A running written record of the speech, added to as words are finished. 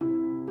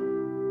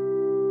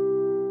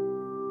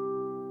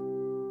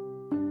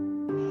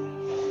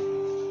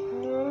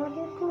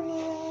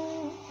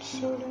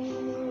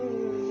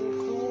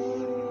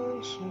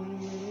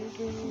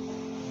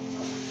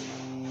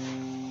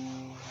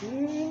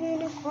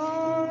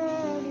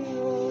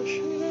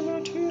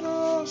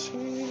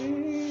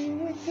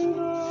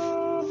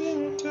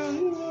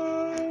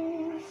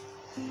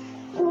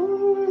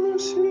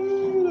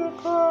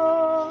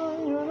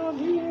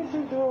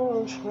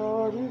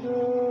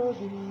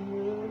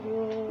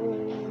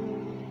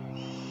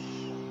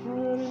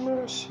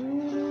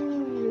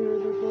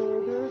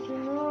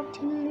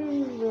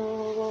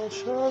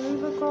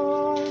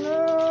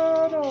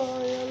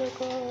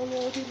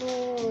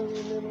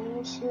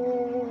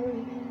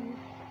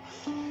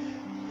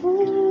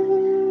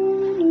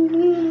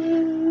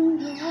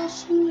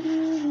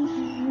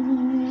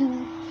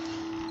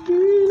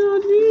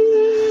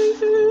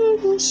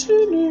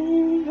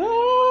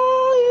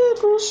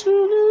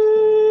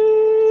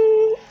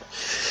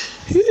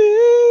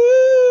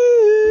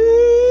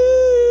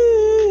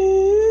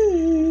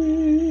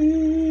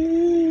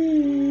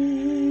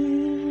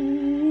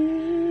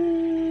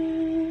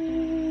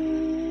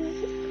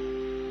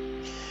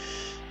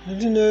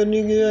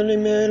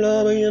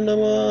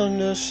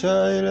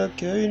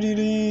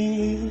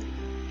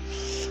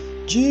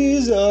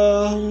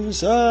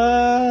Jesus,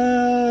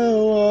 I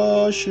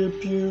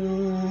worship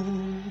you.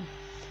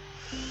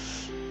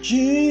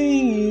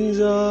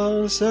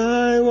 Jesus,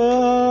 I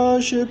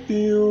worship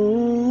you.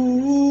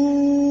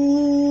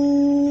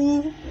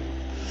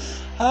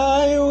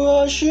 I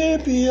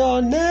worship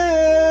your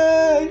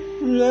name.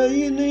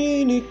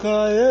 Leini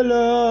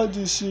kaela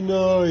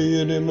disina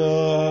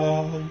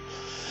yeneman.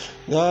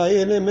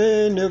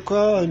 Gaelemene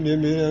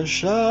kane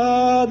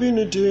shabin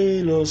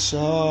tilo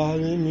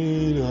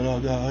salimi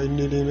raga in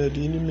the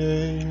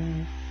medine.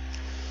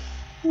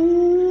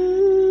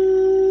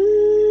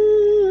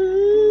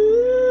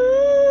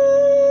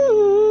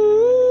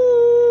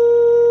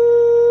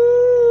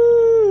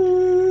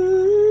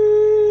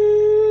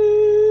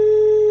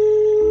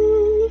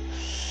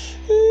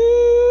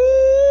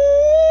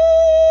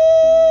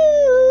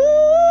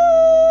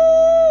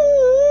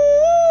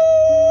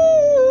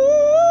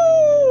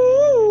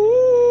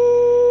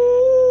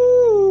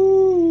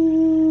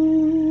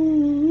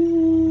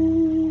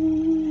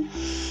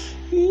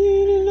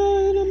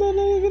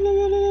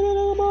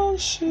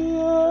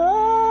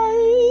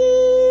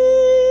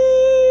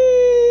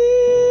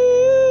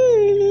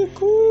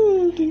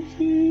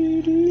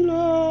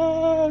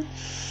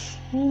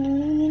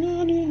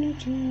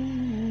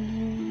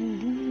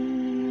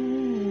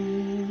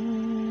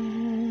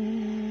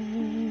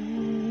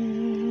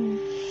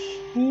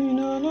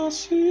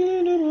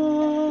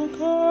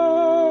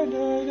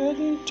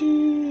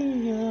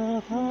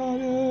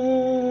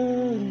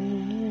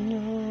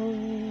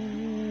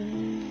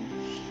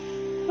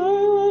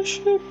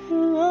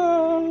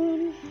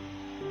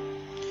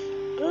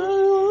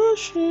 I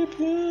worship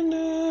your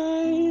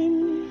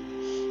name,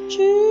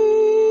 Jesus.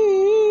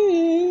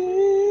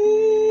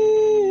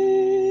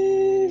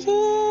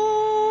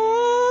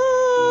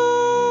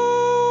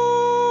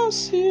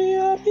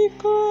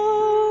 Siapiko,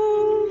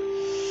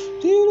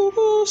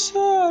 dilugo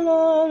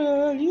salare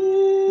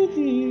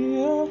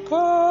lidia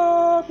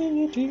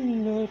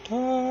kabinitina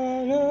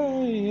tale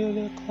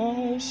yele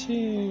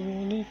kasi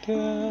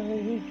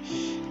unitai.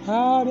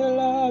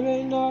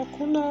 Adelabe na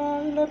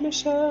kuna la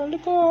misal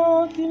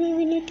ko gini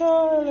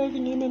vinita la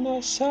gini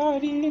mena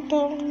sari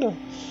tongna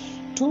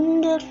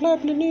tunda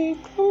labne ni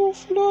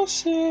kluflo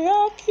se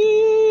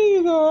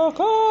akiga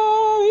ka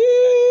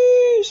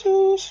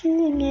Jesus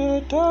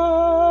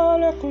uneta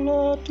la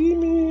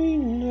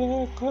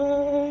klotimi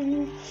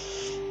kai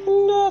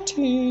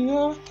nati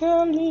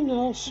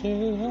akalina se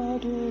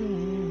adu